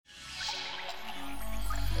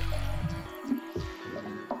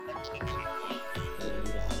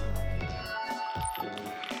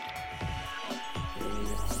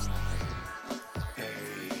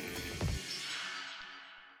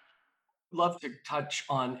love to touch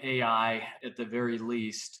on AI at the very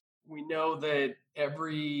least. We know that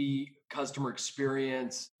every customer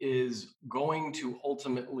experience is going to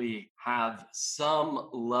ultimately have some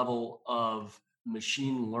level of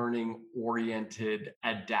machine learning oriented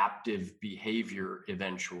adaptive behavior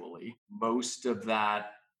eventually. Most of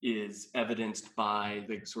that is evidenced by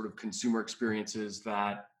the sort of consumer experiences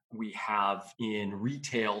that we have in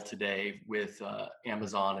retail today with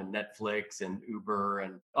Amazon and Netflix and Uber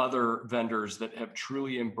and other vendors that have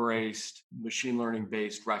truly embraced machine learning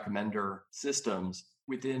based recommender systems.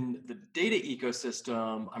 Within the data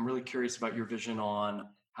ecosystem, I'm really curious about your vision on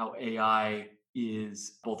how AI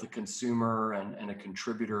is both a consumer and a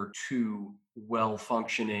contributor to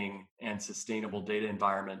well-functioning and sustainable data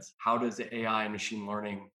environments. How does AI and machine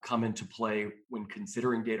learning come into play when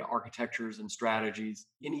considering data architectures and strategies?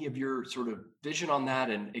 Any of your sort of vision on that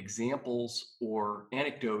and examples or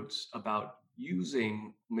anecdotes about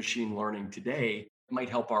using machine learning today might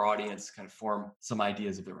help our audience kind of form some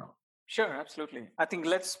ideas of their own. Sure, absolutely. I think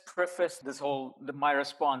let's preface my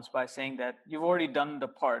response by saying that you've already done the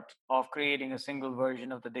part of creating a single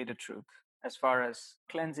version of the data truth as far as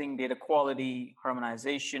cleansing data quality,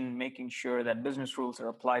 harmonization, making sure that business rules are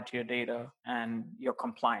applied to your data and you're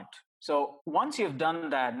compliant. So once you've done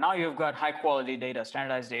that, now you've got high quality data,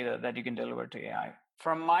 standardized data that you can deliver to AI.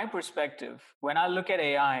 From my perspective, when I look at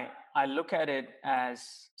AI, I look at it as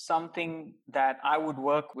something that I would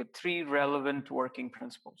work with three relevant working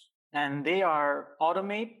principles. And they are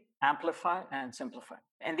automate, amplify, and simplify.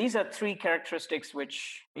 And these are three characteristics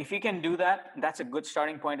which, if you can do that, that's a good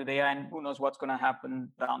starting point with AI, and who knows what's going to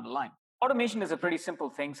happen down the line. Automation is a pretty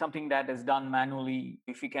simple thing, something that is done manually.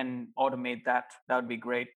 If you can automate that, that would be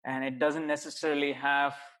great. And it doesn't necessarily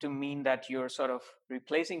have to mean that you're sort of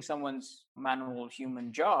replacing someone's manual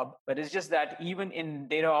human job, but it's just that even in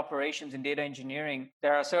data operations and data engineering,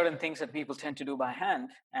 there are certain things that people tend to do by hand.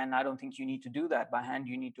 And I don't think you need to do that by hand.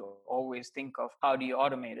 You need to always think of how do you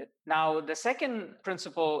automate it. Now, the second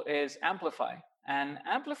principle is amplify. And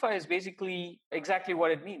amplify is basically exactly what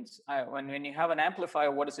it means. When you have an amplifier,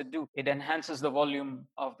 what does it do? It enhances the volume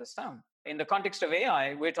of the sound. In the context of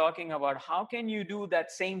AI, we're talking about how can you do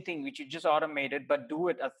that same thing which you just automated, but do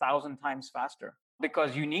it 1,000 times faster?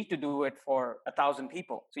 Because you need to do it for 1,000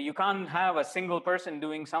 people. So you can't have a single person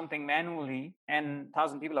doing something manually and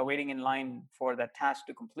 1,000 people are waiting in line for that task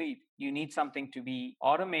to complete. You need something to be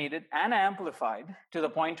automated and amplified to the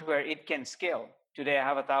point where it can scale. Today, I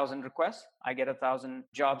have 1,000 requests. I get 1,000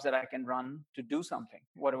 jobs that I can run to do something,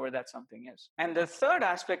 whatever that something is. And the third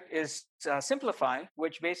aspect is simplify,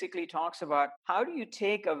 which basically talks about how do you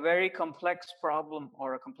take a very complex problem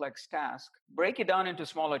or a complex task, break it down into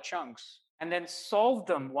smaller chunks, and then solve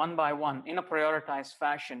them one by one in a prioritized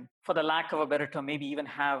fashion. For the lack of a better term, maybe even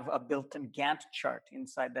have a built-in Gantt chart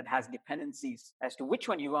inside that has dependencies as to which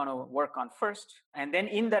one you want to work on first. And then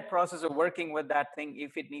in that process of working with that thing,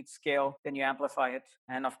 if it needs scale, then you amplify it.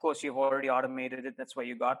 And of course, you've already automated it. That's why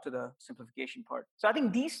you got to the simplification part. So I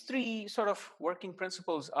think these three sort of working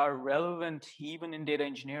principles are relevant even in data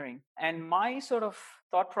engineering. And my sort of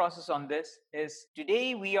thought process on this is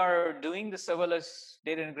today we are doing the serverless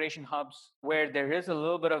data integration hubs where there is a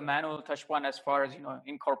little bit of manual touch point as far as,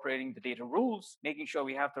 incorporating the data rules, making sure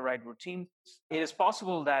we have the right routines. It is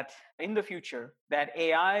possible that in the future that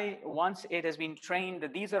AI, once it has been trained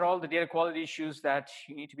that these are all the data quality issues that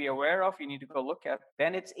you need to be aware of, you need to go look at,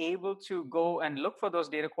 then it's able to go and look for those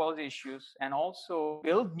data quality issues and also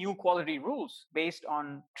build new quality rules based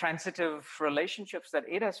on transitive relationships that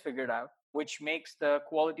it has figured out, which makes the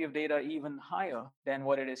quality of data even higher than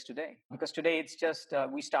what it is today. Because today it's just,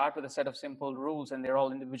 we start with a set of simple rules and they're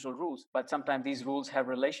all individual rules. But sometimes these rules have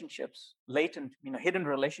relationships, latent, hidden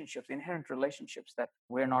relationships, inherent relationships that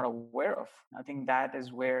we're not aware of. I think that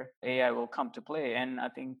is where AI will come to play. And I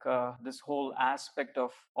think this whole aspect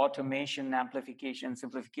of automation, amplification,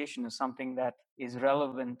 simplification is something that is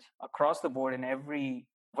relevant across the board in every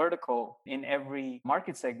vertical in every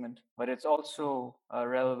market segment, but it's also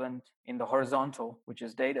relevant in the horizontal, which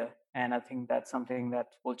is data. And I think that's something that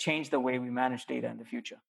will change the way we manage data in the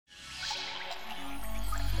future.